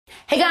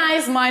Hey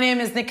guys, my name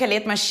is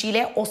Nicolette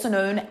Mashile, also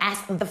known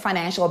as the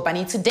Financial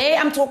Bunny. Today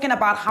I'm talking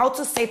about how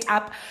to set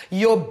up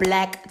your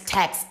black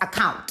tax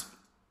account.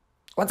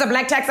 What's a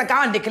black tax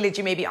account, Nicolette,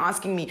 you may be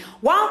asking me?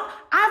 Well,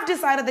 I've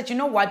decided that, you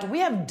know what, we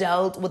have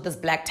dealt with this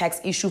black tax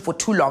issue for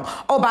too long.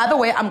 Oh, by the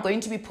way, I'm going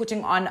to be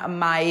putting on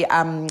my,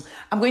 I'm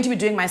going to be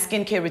doing my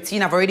skincare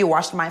routine. I've already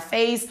washed my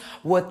face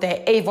with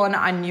the Avon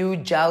Anew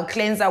Gel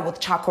Cleanser with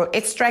charcoal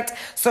extract.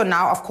 So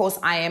now, of course,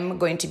 I am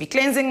going to be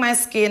cleansing my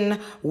skin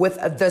with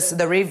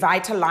the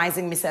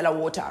revitalizing micellar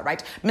water,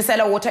 right?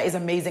 Micellar water is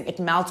amazing. It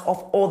melts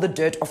off all the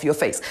dirt off your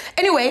face.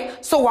 Anyway,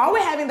 so while we're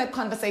having that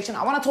conversation,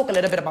 I want to talk a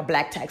little bit about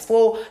black tax.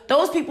 For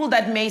those people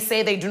that may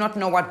say they do not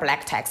know what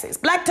black tax is.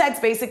 Black tax,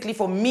 basically,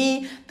 for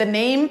me, the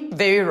name,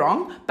 very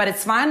wrong, but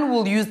it's fine.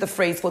 We'll use the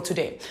phrase for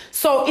today.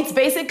 So it's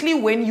basically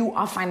when you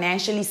are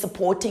financially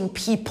supporting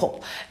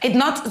people. It's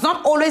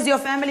not always your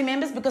family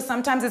members, because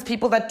sometimes it's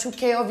people that took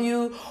care of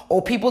you,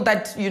 or people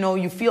that, you know,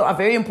 you feel are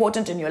very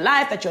important in your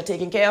life that you're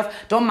taking care of.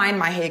 Don't mind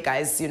my hair,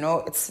 guys. You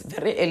know, it's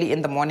very early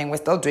in the morning. We're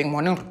still doing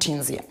morning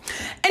routines here.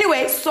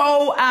 Anyway,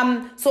 so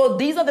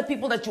these are the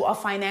people that you are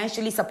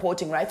financially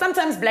supporting, right?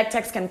 Sometimes black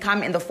tax can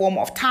come in the form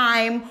of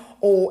time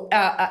or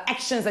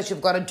actions that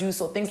you've got to do.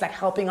 So things like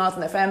helping out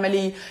in the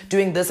family,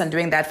 doing this and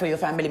doing that for your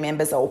family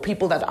members, or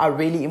people that are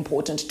really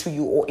important to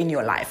you or in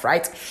your life,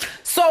 right?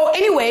 So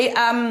anyway,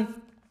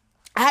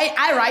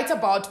 I write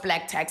about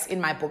black tax in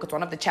my book. It's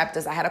one of the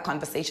chapters. I had a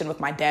conversation with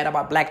my dad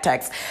about black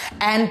tax.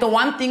 And the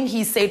one thing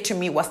he said to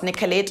me was,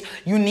 Nicolette,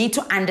 you need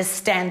to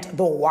understand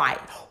the why.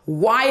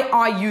 Why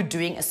are you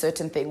doing a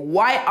certain thing?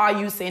 Why are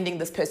you sending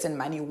this person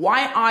money?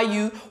 Why are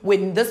you,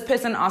 when this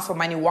person asks for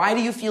money, why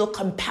do you feel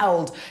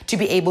compelled to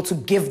be able to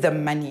give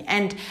them money?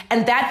 And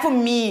that for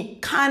me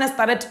kind of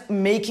started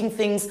making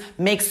things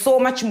make so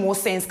much more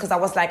sense, because I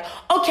was like,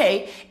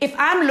 okay, if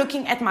I'm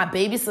looking at my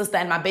baby sister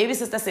and my baby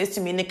sister says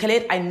to me,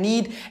 Nicolette, I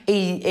need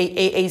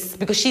a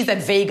because she's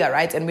at Vega,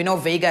 right? And we know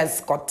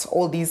Vega's got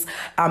all these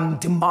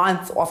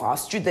demands of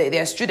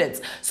their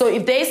students. So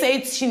if they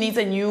say she needs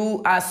a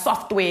new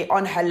software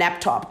on her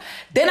laptop,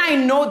 then I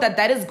know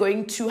that is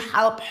going to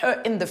help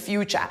her in the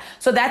future.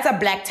 So that's a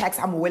black tax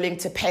I'm willing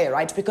to pay,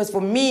 right? Because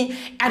for me,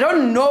 I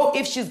don't know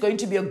if she's going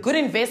to be a good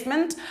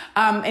investment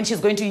and she's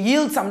going to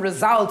yield some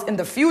results in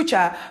the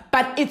future,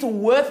 but it's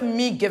worth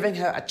me giving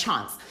her a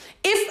chance.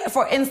 If,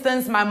 for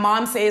instance, my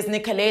mom says,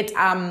 Nicolette,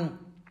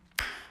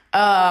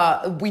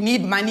 we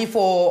need money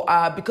for,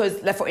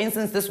 because, like, for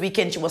instance, this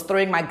weekend she was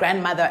throwing my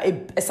grandmother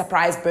a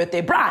surprise birthday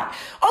bride.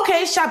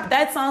 Okay, sharp,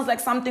 that sounds like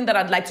something that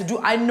I'd like to do.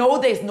 I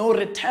know there's no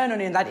return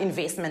on that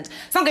investment.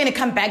 It's not going to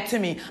come back to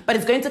me, but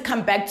it's going to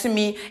come back to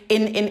me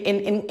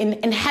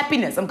in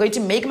happiness. I'm going to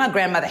make my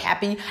grandmother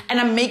happy, and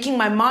I'm making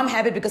my mom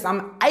happy because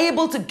I'm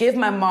able to give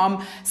my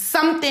mom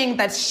something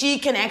that she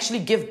can actually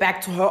give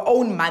back to her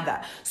own mother.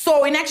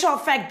 So in actual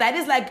fact, that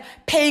is like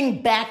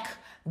paying back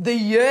the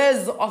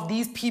years of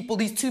these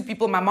two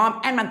people, my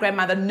mom and my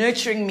grandmother,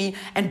 nurturing me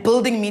and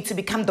building me to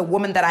become the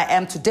woman that I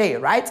am today,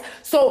 right?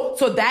 So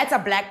that's a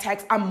black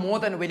tax I'm more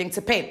than willing to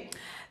pay.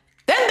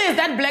 Then there's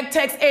that black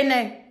tax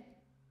in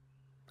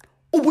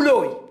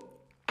Ubuloi.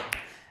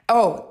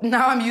 Oh,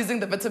 now I'm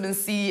using the vitamin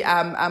C.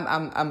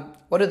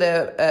 What do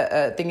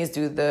the thingies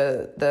do?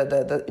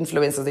 The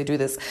influencers, they do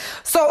this.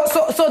 So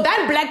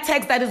that black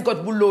tax that has got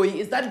Buloi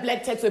is that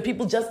black tax where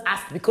people just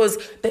ask because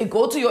they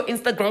go to your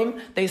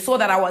Instagram, they saw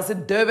that I was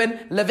in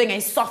Durban living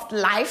a soft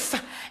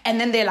life, and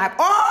then they're like,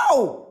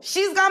 oh,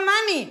 she's got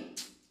money.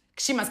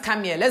 She must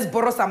come here. Let's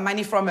borrow some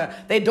money from her.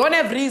 They don't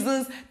have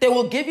reasons. They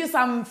will give you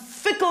some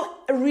fickle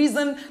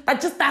reason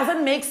that just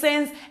doesn't make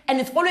sense.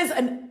 And it's always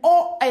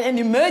an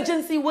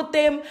emergency with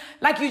them.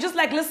 Like, you're just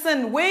like,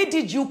 listen, where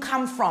did you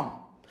come from?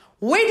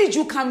 Where did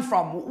you come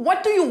from?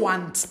 What do you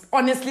want,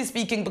 honestly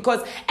speaking?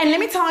 Because, and let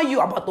me tell you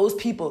about those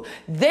people,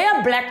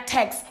 their black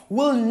tax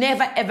will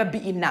never ever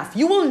be enough.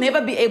 You will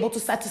never be able to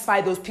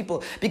satisfy those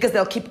people because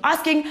they'll keep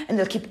asking and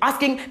they'll keep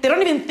asking. They don't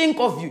even think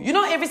of you. You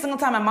know, every single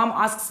time my mom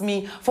asks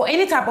me for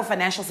any type of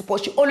financial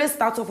support, she always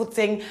starts off with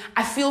saying,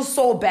 I feel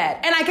so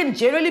bad. And I can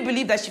generally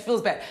believe that she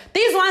feels bad.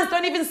 These ones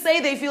don't even say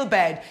they feel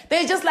bad.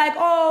 They're just like,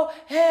 oh,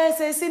 hey,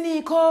 say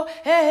Siniko,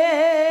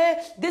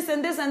 hey, this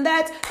and this and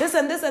that, this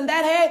and this and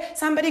that, hey,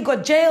 somebody got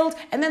jailed,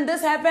 and then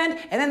this happened,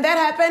 and then that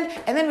happened,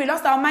 and then we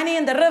lost our money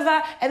in the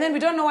river, and then we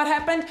don't know what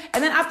happened,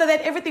 and then after that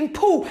everything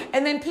poo,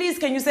 and then please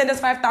can you send us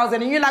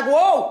 5,000? And you're like,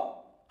 whoa,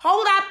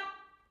 hold up,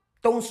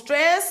 don't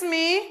stress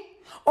me.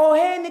 Oh,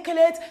 hey,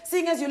 Nicolette,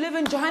 seeing as you live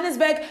in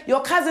Johannesburg,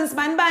 your cousin's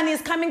Manbani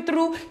is coming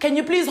through, can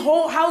you please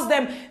house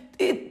them?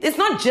 It's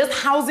not just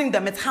housing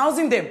them, it's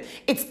housing them.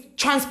 It's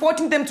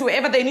transporting them to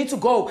wherever they need to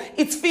go.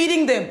 It's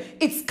feeding them.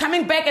 It's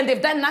coming back and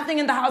they've done nothing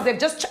in the house. They've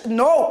just,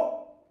 no.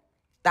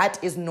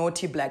 That is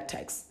naughty black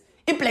tax.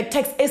 I-black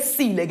tax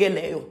esile ke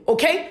leyo,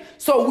 okay?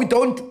 So we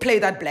don't play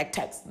that black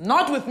tax.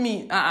 Not with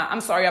me.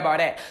 I'm sorry about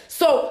that.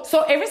 So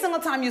every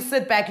single time you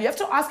sit back, you have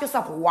to ask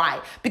yourself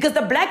why. Because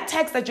the black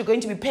tax that you're going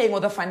to be paying or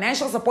the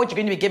financial support you're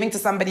going to be giving to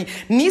somebody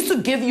needs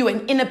to give you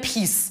an inner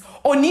peace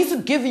or needs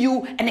to give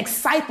you an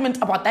excitement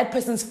about that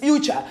person's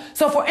future.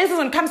 So for instance,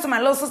 when it comes to my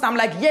little sister, I'm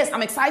like, yes,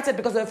 I'm excited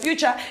because her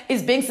future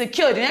is being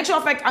secured. In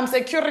actual fact, I'm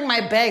securing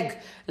my bag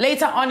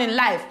later on in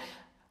life.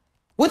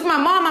 With my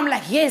mom, I'm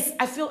like, yes,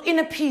 I feel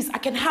inner peace. I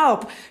can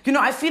help. You know,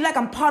 I feel like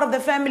I'm part of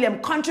the family.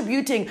 I'm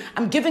contributing.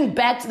 I'm giving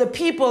back to the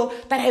people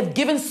that have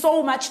given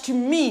so much to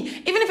me,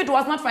 even if it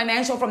was not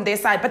financial from their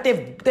side, but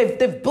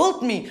they've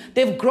built me.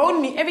 They've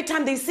grown me. Every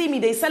time they see me,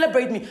 they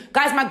celebrate me.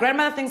 Guys, my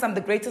grandmother thinks I'm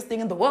the greatest thing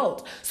in the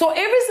world. So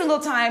every single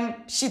time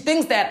she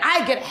thinks that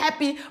I get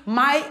happy,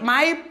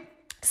 my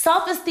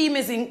self-esteem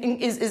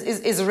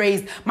is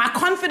raised. My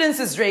confidence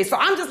is raised. So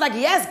I'm just like,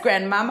 yes,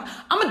 grandmama,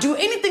 I'm going to do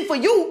anything for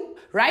you,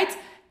 right?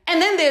 And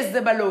then there's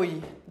the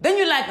baloi. Then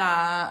you're like,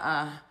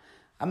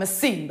 I'm a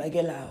sin by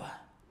Gelawa.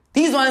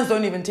 These ones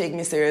don't even take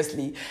me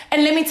seriously.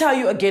 And let me tell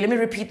you again, let me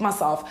repeat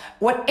myself.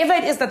 Whatever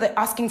it is that they're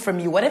asking from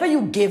you, whatever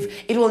you give,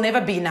 it will never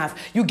be enough.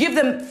 You give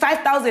them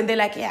 5,000, they're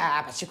like,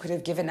 yeah, but you could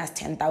have given us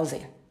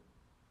 10,000.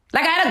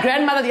 Like I had a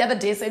grandmother the other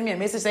day send me a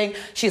message saying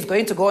she's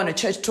going to go on a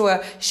church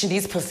tour. She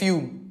needs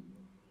perfume.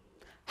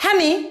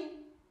 Honey,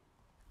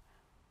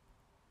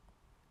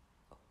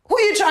 who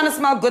are you trying to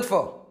smell good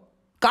for?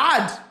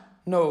 God?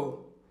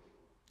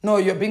 No,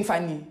 you're being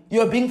funny.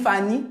 You're being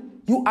funny.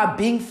 You are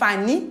being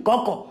funny.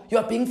 Gogo,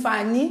 you're being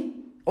funny.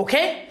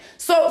 Okay?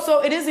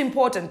 So it is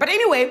important. But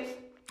anyway,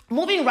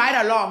 moving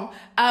right along,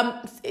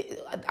 I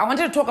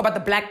wanted to talk about the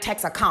black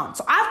tax account.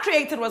 So I've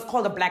created what's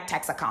called a black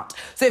tax account.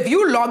 So if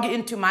you log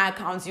into my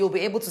accounts, you'll be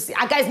able to see.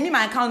 Guys,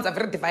 my accounts are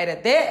very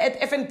divided. There at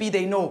FNB,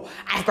 they know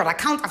I've got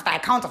account after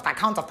account after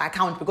account after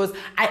account because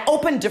I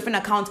open different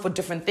accounts for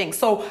different things.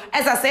 So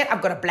as I said,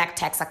 I've got a black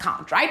tax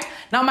account, right?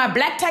 Now my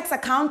black tax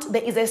account,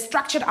 there is a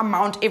structured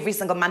amount every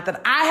single month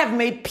that I have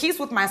made peace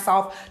with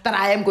myself that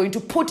I am going to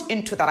put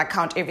into that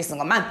account every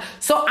single month.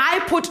 So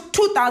I put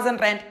 2,000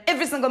 Rand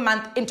every single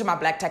month into my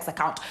black tax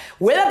account.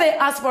 Whether they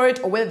ask for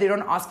it or whether they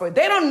don't ask for it,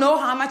 they don't know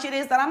how much it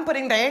is that I'm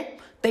putting there.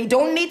 They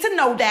don't need to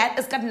know that.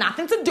 It's got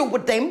nothing to do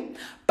with them,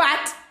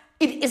 but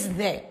it is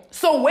there.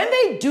 So when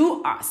they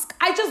do ask,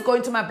 I just go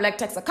into my black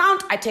tax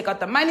account, I take out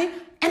the money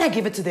and I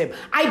give it to them.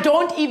 I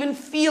don't even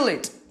feel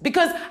it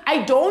because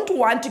I don't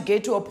want to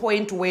get to a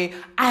point where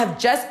I have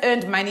just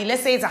earned money.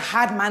 Let's say it's a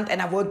hard month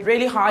and I've worked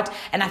really hard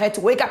and I've had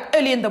to wake up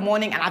early in the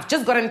morning and I've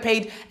just gotten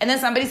paid. And then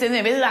somebody says,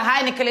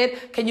 hi,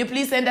 Nicolette, can you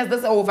please send us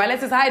this? Or Violet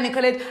says, hi,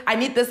 Nicolette, I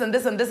need this and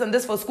this and this and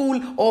this for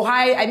school. Or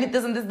hi, I need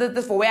this and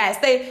this for where I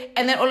stay.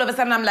 And then all of a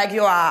sudden I'm like,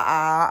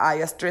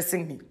 you're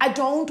stressing me. I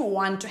don't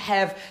want to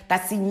have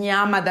that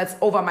sinyama that's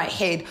over my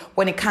head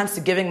when it comes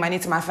to giving money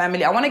to my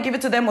family. I want to give it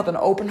to them with an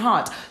open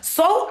heart.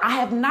 So I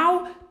have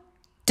now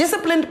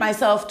disciplined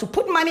myself to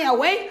put money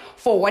away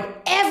for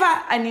whatever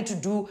I need to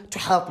do to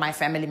help my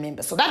family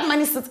members. So that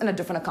money sits in a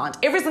different account.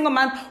 Every single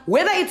month,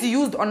 whether it's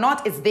used or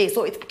not, it's there.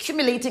 So it's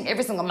accumulating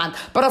every single month.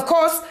 But of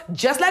course,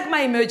 just like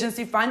my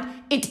emergency fund,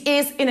 it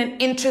is in an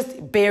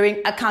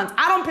interest-bearing account.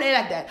 I don't play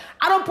like that.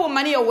 I don't put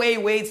money away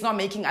where it's not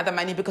making other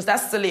money because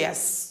that's silly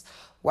as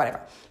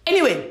whatever.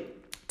 Anyway,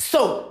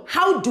 so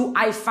how do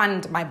I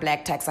fund my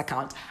black tax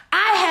account?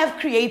 I have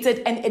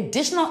created an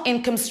additional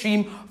income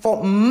stream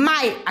for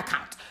my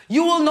account.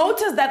 You will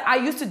notice that I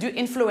used to do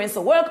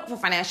influencer work for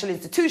financial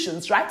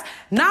institutions, right?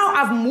 Now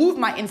I've moved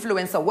my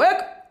influencer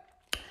work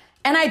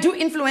and I do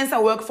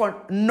influencer work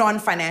for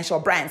non-financial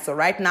brands. So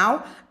right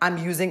now I'm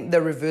using the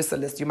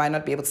Reversalist. You might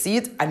not be able to see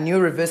it. A new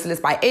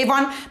Reversalist by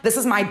Avon. This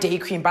is my day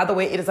cream. By the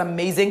way, it is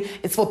amazing.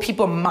 It's for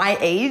people my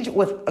age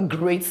with a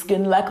great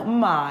skin like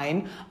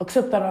mine.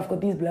 Except that I've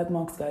got these black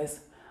marks,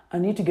 guys. I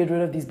need to get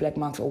rid of these black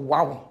marks. Oh,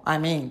 wow.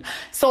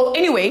 So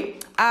anyway,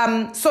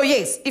 so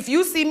yes, if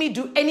you see me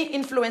do any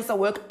influencer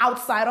work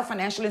outside of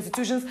financial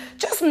institutions,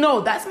 just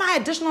know that's my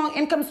additional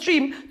income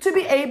stream to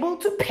be able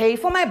to pay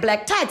for my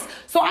black tax.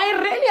 So I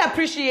really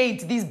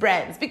appreciate these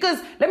brands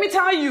because let me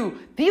tell you,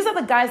 these are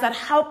the guys that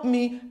help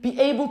me be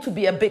able to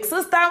be a big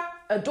sister,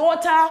 a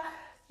daughter,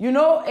 you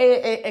know,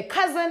 a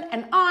cousin,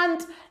 an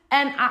aunt,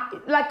 and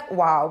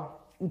wow.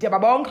 So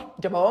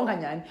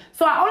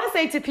I always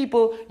say to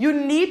people, you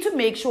need to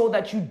make sure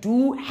that you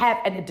do have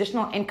an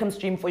additional income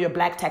stream for your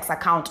black tax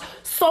account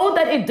so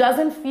that it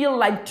doesn't feel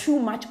like too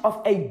much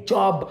of a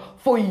job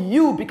for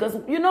you because,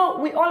 you know,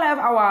 we all have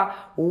our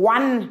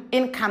one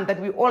income that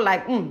we all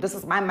like, this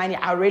is my money.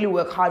 I really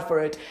work hard for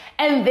it.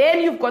 And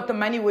then you've got the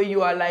money where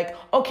you are like,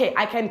 okay,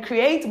 I can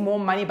create more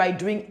money by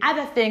doing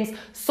other things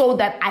so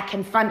that I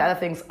can fund other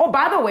things. Oh,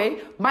 by the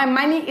way, my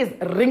money is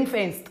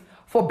ring-fenced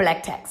for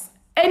black tax.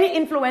 Any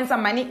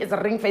influencer money is a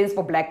ring fence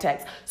for black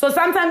tax. So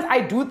sometimes I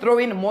do throw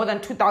in more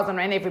than 2,000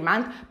 Rand every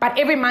month. But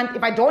every month,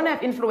 if I don't have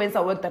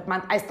influencer work that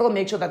month, I still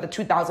make sure that the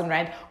 2,000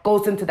 Rand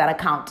goes into that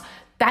account.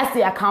 That's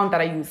the account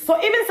that I use. So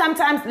even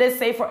sometimes, let's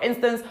say for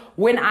instance,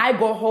 when I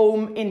go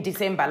home in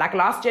December, like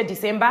last year,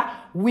 December,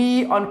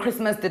 we on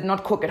Christmas did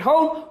not cook at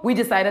home. We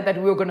decided that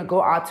we were going to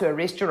go out to a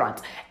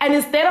restaurant. And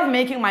instead of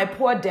making my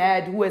poor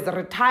dad, who is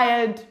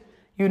retired,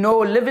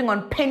 living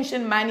on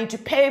pension money to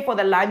pay for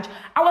the lunch,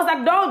 I was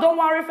like, no, don't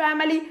worry,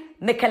 family.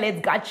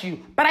 Nicolette's got you.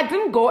 But I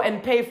didn't go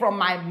and pay from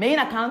my main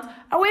account.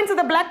 I went to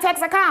the black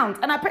tax account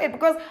and I paid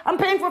because I'm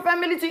paying for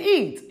family to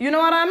eat. You know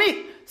what I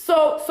mean?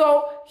 So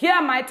here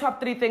are my top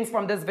 3 things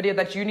from this video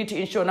that you need to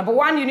ensure. Number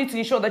 1, you need to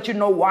ensure that you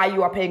know why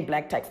you are paying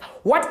black tax.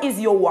 What is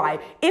your why?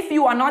 If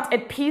you are not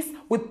at peace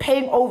with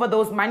paying over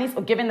those monies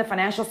or giving the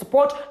financial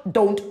support,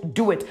 don't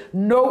do it.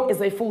 No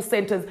is a full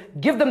sentence.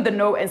 Give them the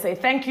no and say,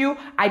 thank you.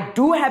 I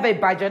do have a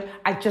budget.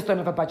 I just don't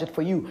have a budget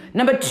for you.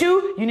 Number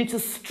 2, you need to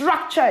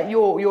structure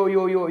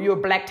your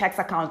black tax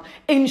account.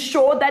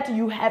 Ensure that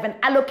you have an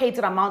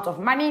allocated amount of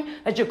money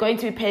that you're going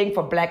to be paying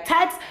for black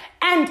tax.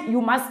 And you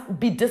must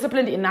be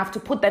disciplined enough to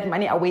put that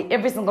money away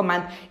every single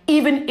month,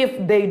 even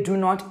if they do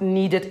not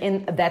need it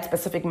in that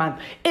specific month.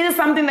 It is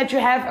something that you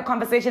have a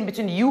conversation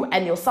between you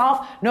and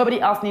yourself. Nobody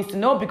else needs to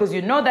know, because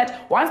you know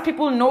that once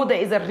people know there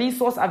is a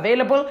resource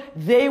available,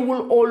 they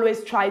will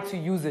always try to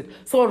use it.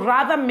 So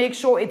rather make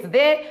sure it's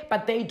there,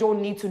 but they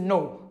don't need to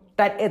know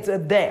that it's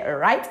there,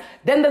 right?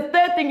 Then the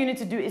third thing you need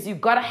to do is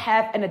you've got to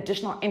have an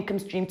additional income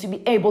stream to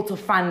be able to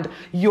fund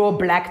your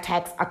black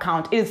tax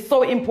account. It is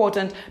so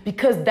important,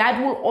 because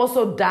that will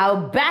also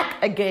dial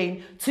back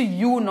again to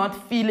you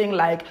not feeling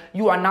like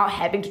you are now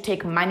having to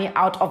take money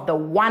out of the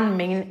one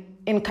main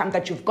income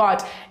that you've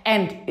got,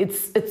 and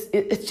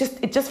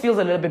it just feels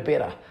a little bit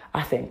better,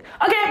 I think.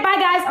 Okay, bye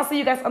guys. I'll see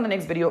you guys on the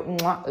next video.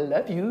 Mwah.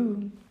 Love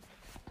you.